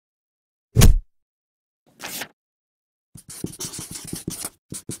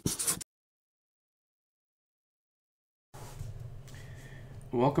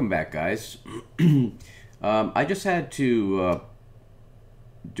Welcome back, guys. I just had to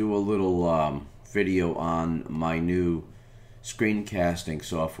do a little video on my new screencasting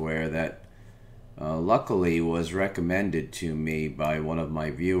software that luckily was recommended to me by one of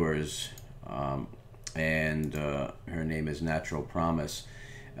my viewers, and her name is Natural Promise,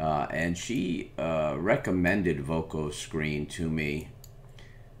 and she recommended Vokoscreen to me.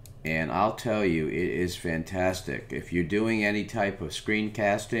 And I'll tell you, it is fantastic. If you're doing any type of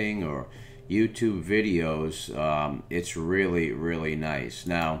screencasting or YouTube videos, it's really, really nice.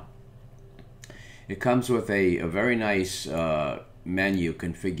 Now, it comes with a very nice menu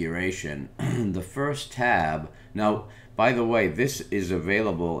configuration. The first tab, now, by the way, this is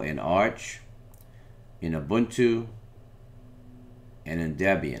available in Arch, in Ubuntu, and in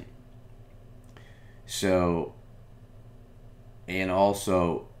Debian. So, and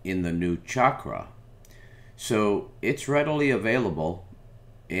also in the new Chakra. So it's readily available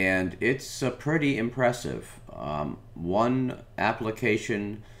and it's pretty impressive. One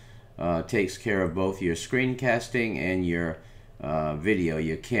application takes care of both your screencasting and your video,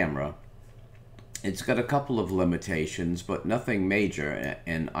 your camera. It's got a couple of limitations, but nothing major,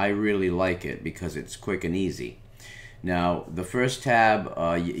 and I really like it because it's quick and easy. Now, the first tab,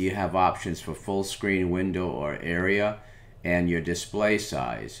 you have options for full screen, window, or area, and your display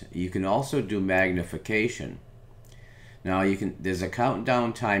size. You can also do magnification. Now there's a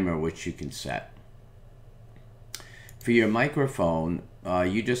countdown timer which you can set. For your microphone,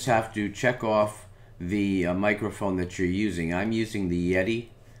 you just have to check off the microphone that you're using. I'm using the Yeti,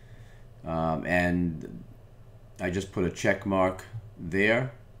 and I just put a check mark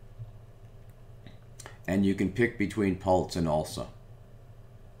there, and you can pick between Pulse and Ulsa.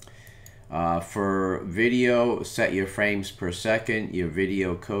 For video, set your frames per second, your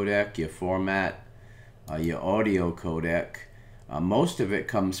video codec, your format, your audio codec. Most of it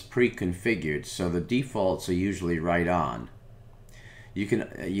comes pre-configured, so the defaults are usually right on.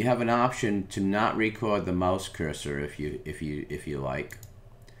 You have an option to not record the mouse cursor if you like.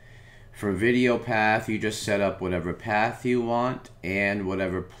 For video path, you just set up whatever path you want and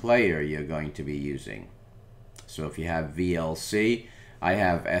whatever player you're going to be using. So if you have VLC, I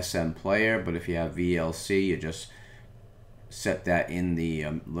have SM Player, but if you have VLC, you just set that in the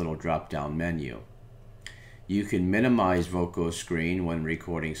little drop-down menu. You can minimize Vokoscreen when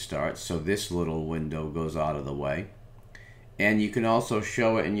recording starts, so this little window goes out of the way. And you can also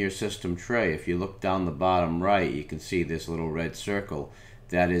show it in your system tray. If you look down the bottom right, you can see this little red circle.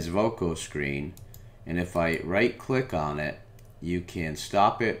 That is Vokoscreen. And if I right-click on it, you can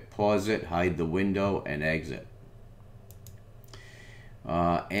stop it, pause it, hide the window, and exit.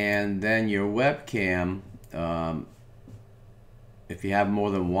 And then your webcam, if you have more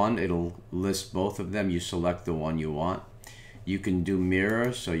than one, it'll list both of them. You select the one you want. You can do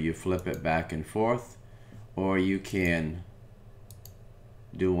mirror, so you flip it back and forth, or you can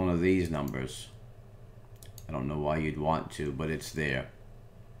do one of these numbers. I don't know why you'd want to, but it's there.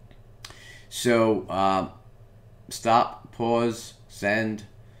 So stop, pause, send.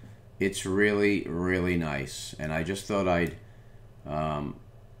 It's really, really nice, and I just thought I'd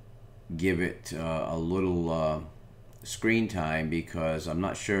give it a little screen time, because I'm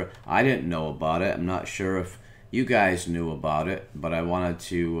not sure, I didn't know about it. I'm not sure if you guys knew about it, but I wanted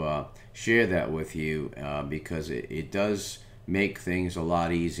to share that with you because it does make things a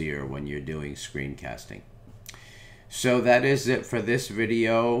lot easier when you're doing screencasting. So that is it for this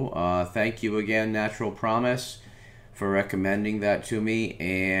video. Thank you again, Natural Promise, for recommending that to me.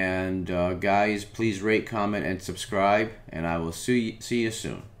 And guys, please rate, comment, and subscribe, and I will see you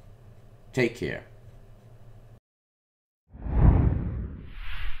soon. Take care.